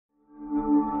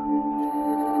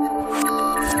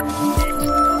Hello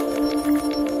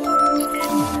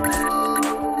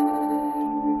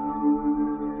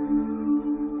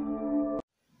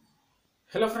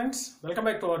friends, welcome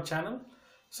back to our channel.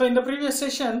 So in the previous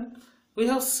session, we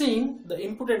have seen the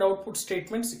input and output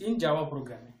statements in Java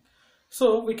programming.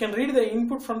 So we can read the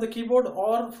input from the keyboard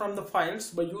or from the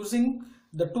files by using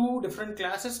the two different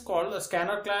classes called the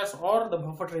scanner class or the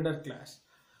buffer reader class.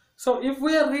 So if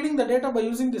we are reading the data by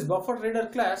using this buffer reader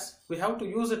class, we have to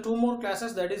use the two more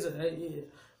classes, that is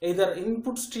either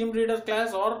input stream reader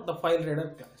class or the file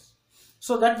reader class.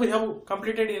 So that we have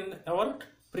completed in our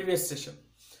previous session.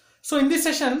 So in this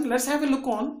session, let's have a look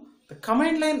on the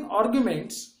command line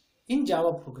arguments in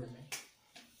Java programming.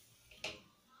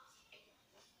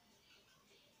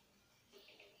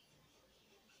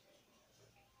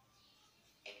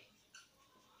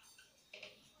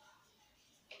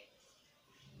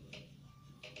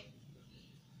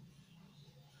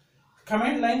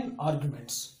 Command line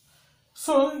arguments.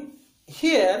 So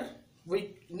here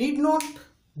we need not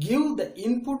give the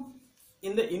input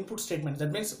in the input statements.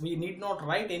 That means we need not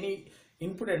write any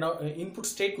input and input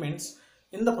statements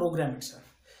in the program itself.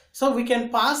 So we can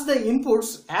pass the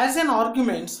inputs as an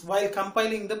arguments while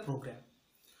compiling the program,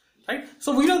 right?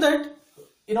 So we know that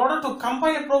in order to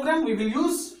compile a program, we will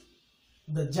use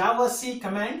the javac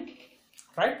command,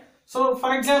 right? So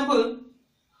for example,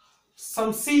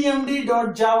 some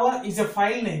cmd.java is a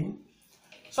file name.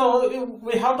 So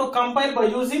we have to compile by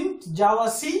using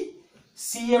javac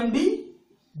cmd.java,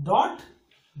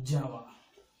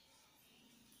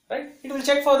 right? It will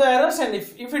check for the errors, and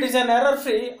if it is an error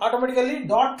free, automatically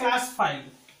 .class file.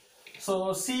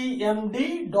 So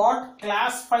cmd.class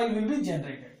file will be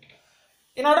generated.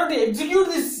 In order to execute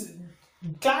this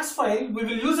class file, we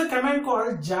will use a command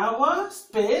called java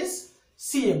space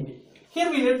cmd. Here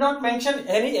we did not mention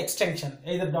any extension,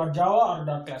 either .java or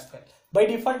 .class file. By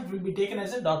default, it will be taken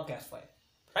as a .class file,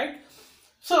 right?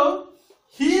 So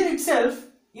here itself,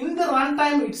 in the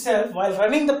runtime itself, while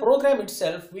running the program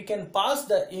itself, we can pass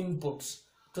the inputs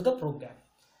to the program.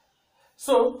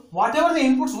 So whatever the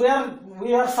inputs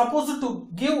we are supposed to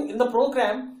give in the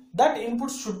program, that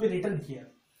inputs should be written here.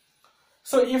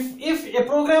 So if a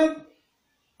program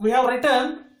we have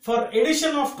written for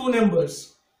addition of two numbers,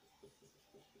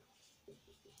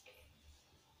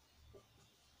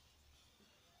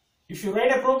 if you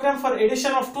write a program for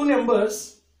addition of two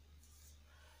numbers,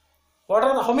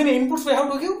 how many inputs we have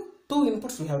to give? Two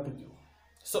inputs we have to give.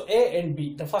 So A and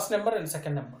B, the first number and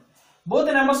second number. Both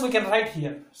the numbers we can write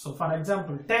here. So for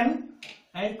example, 10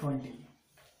 and 20.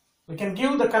 We can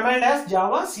give the command as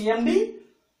java cmd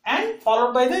and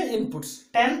followed by the inputs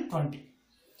 10, 20.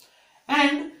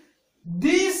 And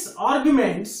these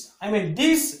arguments,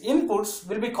 these inputs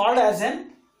will be called as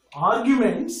an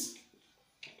arguments,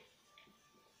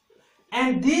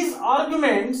 and these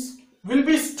arguments will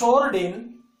be stored in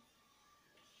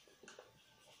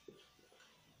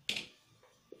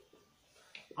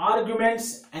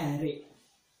arguments array.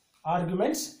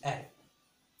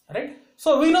 Right?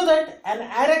 So we know that an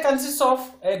array consists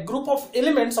of a group of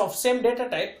elements of same data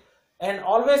type, and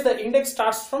always the index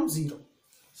starts from 0.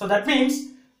 So that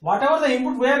means whatever the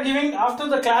input we are giving after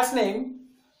the class name,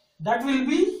 that will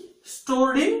be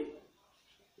stored in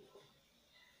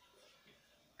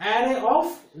array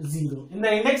of 0, in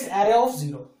the index array of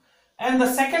 0, and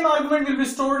the second argument will be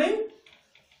stored in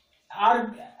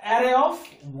array of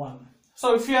 1.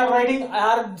 So if you are writing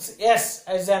s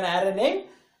as an array name,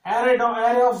 array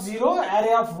of 0,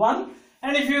 array of 1,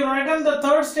 and if you write on the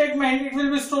third statement, it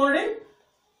will be stored in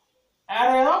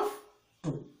array of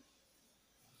 2.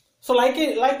 So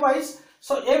likewise,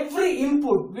 so every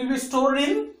input will be stored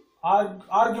in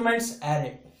arguments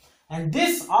array, and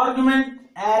this argument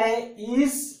array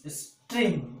is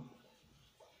string,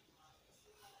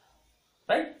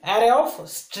 right? Array of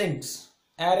strings,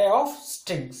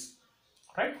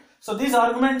 right? So these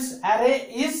arguments array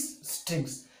is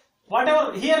strings.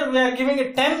 Whatever, here we are giving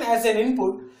a 10 as an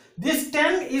input. This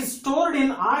 10 is stored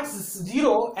in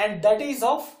args0, and that is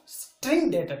of string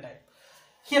data type.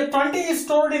 Here 20 is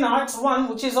stored in args1,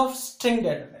 which is of string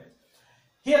data type.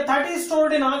 Here 30 is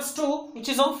stored in args2, which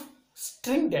is of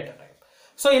string data type.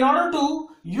 So in order to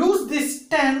use this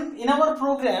 10 in our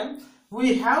program,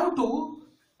 we have to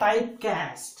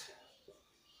typecast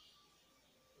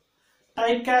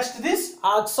this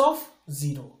args of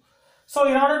 0. So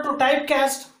in order to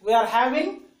typecast, we are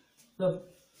having the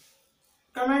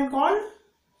command called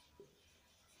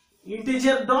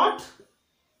integer dot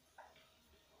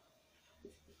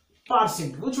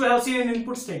parseInt, which we have seen in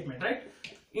input statement, right?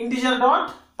 Integer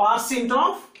dot parseInt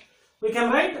of, we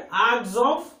can write args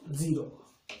of 0,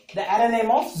 the array name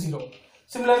of 0.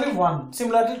 similarly 1,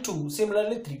 similarly 2,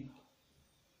 similarly 3.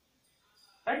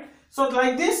 Right? So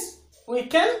like this we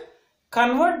can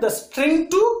convert the string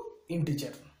to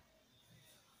integer.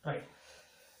 Right?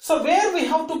 So where we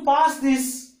have to pass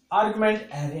this argument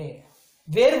array?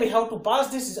 Where we have to pass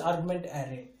this argument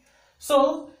array?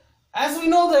 So as we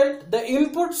know that the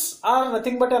inputs are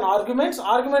nothing but an arguments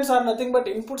are nothing but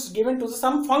inputs given to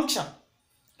some function,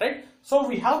 right? So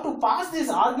we have to pass this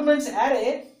arguments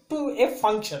array to a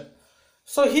function.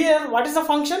 So here what is the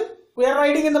function we are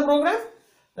writing in the program?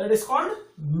 That is called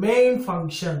main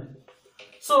function.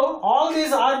 So all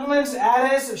these arguments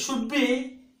arrays should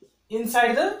be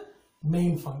inside the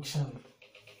main function,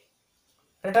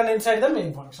 written inside the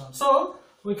main function. So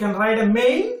we can write a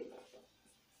main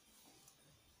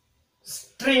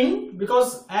string,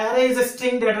 because array is a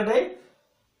string data type,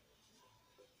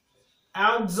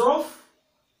 args of,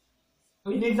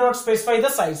 we need not specify the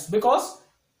size because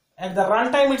at the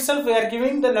runtime itself we are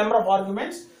giving the number of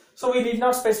arguments, so we need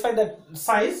not specify the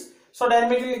size. So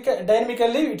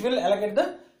dynamically it will allocate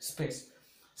the space.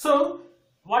 So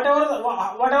whatever the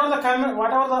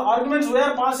arguments we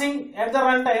are passing at the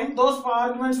runtime, those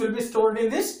arguments will be stored in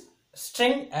this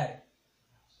string array.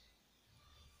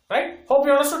 Right? Hope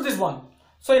you understood this one.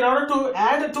 So in order to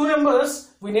add two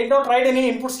numbers, we need not write any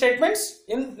input statements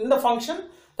in the function.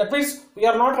 That means we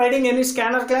are not writing any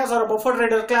scanner class or a buffer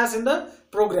reader class in the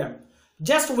program.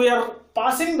 Just we are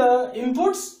passing the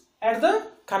inputs at the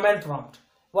command prompt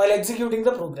while executing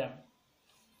the program.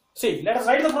 See, let us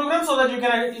write the program so that you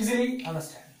can easily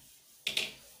understand.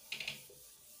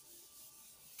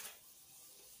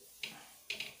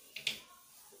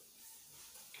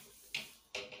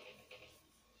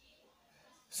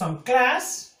 Some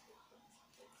class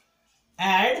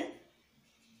add,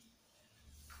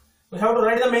 we have to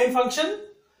write the main function,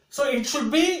 so it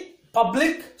should be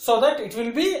public so that it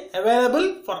will be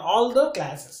available for all the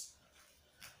classes.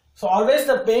 So always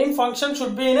the main function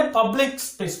should be in a public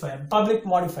specifier, public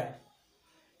modifier,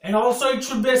 and also it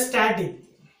should be a static.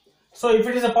 So if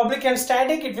it is a public and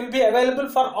static, it will be available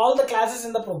for all the classes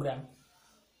in the program.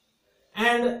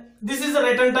 And this is the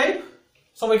return type.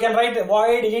 So we can write a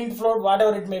void, int, float,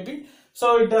 whatever it may be.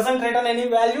 So it doesn't return any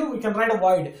value, we can write a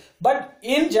void. But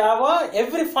in Java,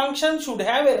 every function should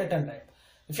have a return type.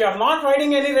 If you are not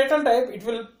writing any return type, it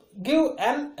will give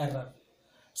an error.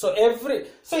 So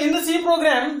in the C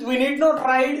program, we need not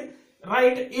write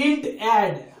int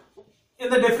add in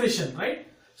the definition, right?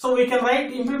 So we can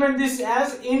implement this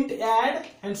as int add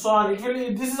and so on.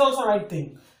 This is also right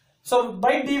thing. So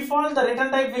by default, the return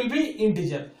type will be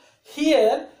integer.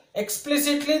 Here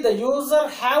explicitly the user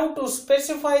have to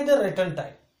specify the return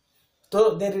type.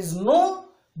 So there is no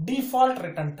default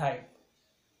return type,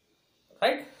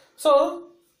 right? So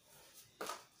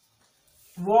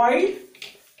void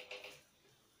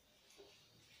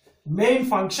main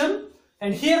function,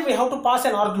 and here we have to pass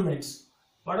an arguments.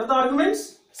 What are the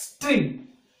arguments? String,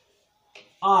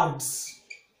 args.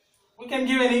 We can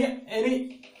give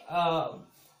any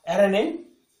array name,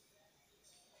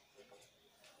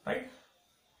 right?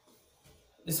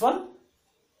 This one.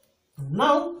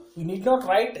 Now we need not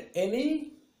write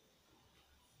any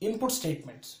input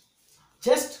statements.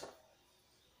 Just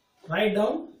write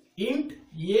down int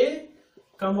a,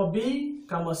 b,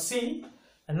 c,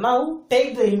 and now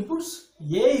take the inputs.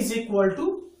 A is equal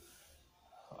to,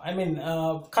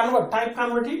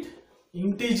 convert it,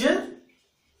 integer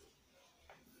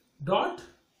dot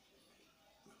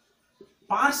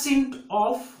parseInt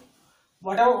of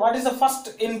what is the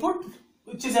first input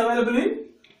which is available in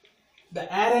the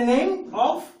array name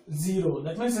of 0,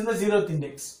 that means in the 0th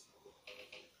index.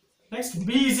 Next,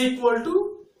 b is equal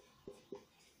to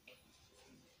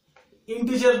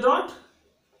integer dot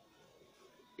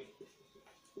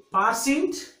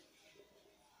parseInt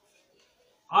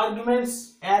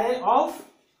arguments array of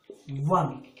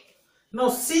 1. Now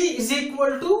c is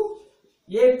equal to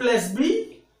a plus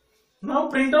b. Now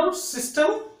print out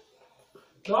system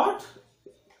dot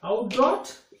out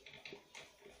dot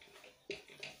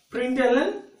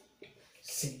println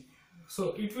c.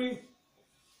 So it will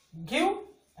give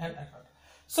an error.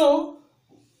 So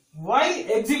while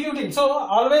executing, so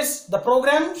always the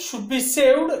program should be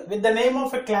saved with the name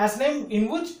of a class name in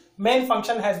which main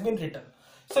function has been written.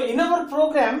 So in our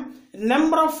program,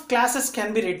 number of classes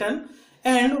can be written,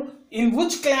 and in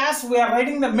which class we are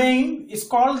writing the main is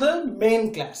called the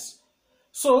main class.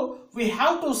 So we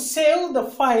have to save the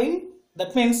file,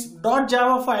 that means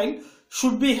 .java file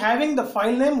should be having the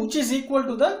file name which is equal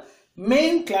to the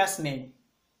main class name,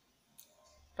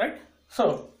 right?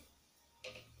 So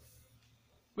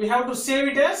we have to save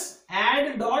it as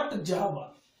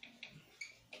add.java.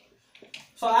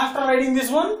 So after writing this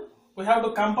one, we have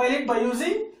to compile it by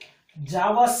using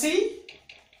javac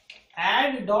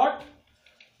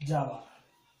add.java.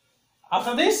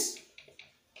 After this,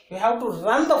 we have to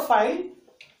run the file,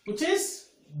 which is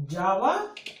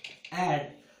java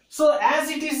add. So as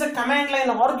it is the command line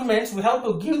arguments, we have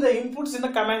to give the inputs in the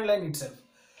command line itself.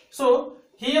 So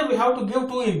here we have to give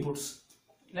two inputs.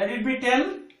 Let it be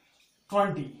 10,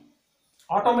 20.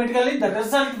 Automatically the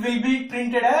result will be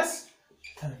printed as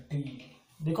 30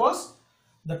 because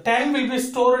the 10 will be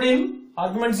stored in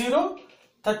argument 0,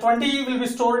 the 20 will be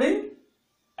stored in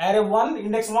array 1,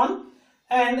 index 1,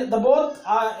 and the both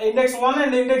index 1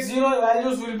 and index 0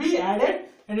 values will be added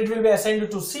and it will be assigned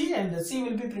to C and the C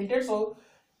will be printed, so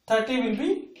 30 will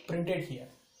be printed here.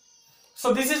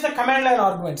 So this is the command line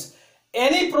arguments.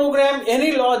 Any program,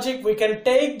 any logic, we can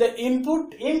take the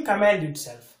input in command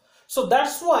itself. So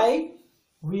that's why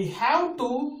we have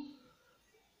to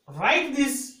write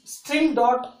this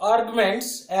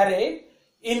string.arguments array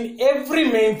in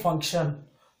every main function.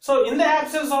 So in the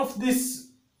absence of this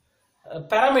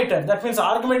parameter, that means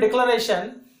argument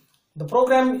declaration, the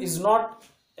program is not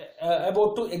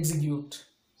about to execute.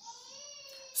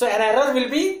 So an error will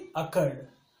be occurred.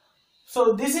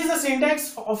 So this is the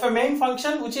syntax of a main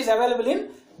function which is available in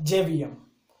JVM.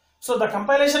 So the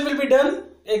compilation will be done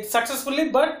successfully,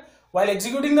 but while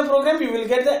executing the program you will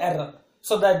get the error.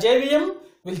 So the JVM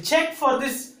will check for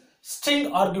this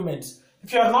string arguments.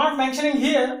 If you are not mentioning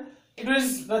here, it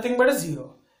is nothing but a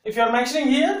 0. If you are mentioning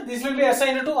here, this will be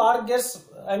assigned to the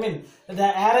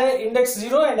array index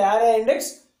 0 and array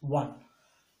index 1.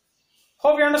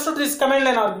 Hope you understood these command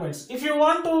line arguments. If you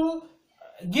want to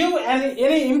give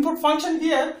any input function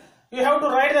here, you have to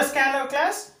write the scanner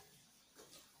class,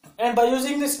 and by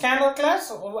using the scanner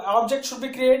class, object should be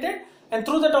created, and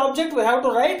through that object we have to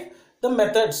write the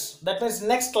methods. That means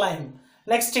next line,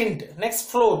 next int,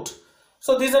 next float.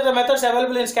 So these are the methods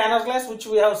available in scanner class which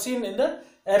we have seen in the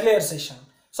earlier session.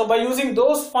 So by using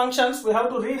those functions, we have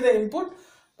to read the input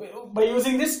by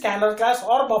using this scanner class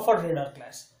or buffer reader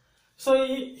class. So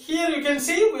here you can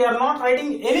see we are not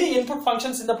writing any input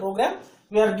functions in the program.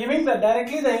 We are giving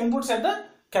directly the inputs at the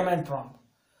command prompt.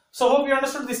 So hope you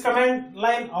understood this command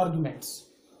line arguments,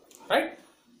 right?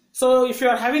 So if you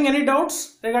are having any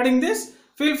doubts regarding this,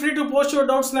 feel free to post your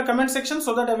doubts in the comment section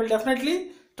so that I will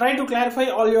definitely try to clarify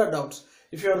all your doubts.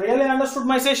 If you really understood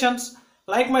my sessions,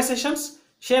 like my sessions,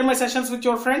 share my sessions with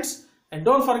your friends, and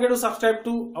don't forget to subscribe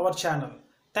to our channel.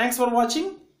 Thanks for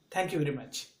watching. Thank you very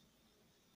much.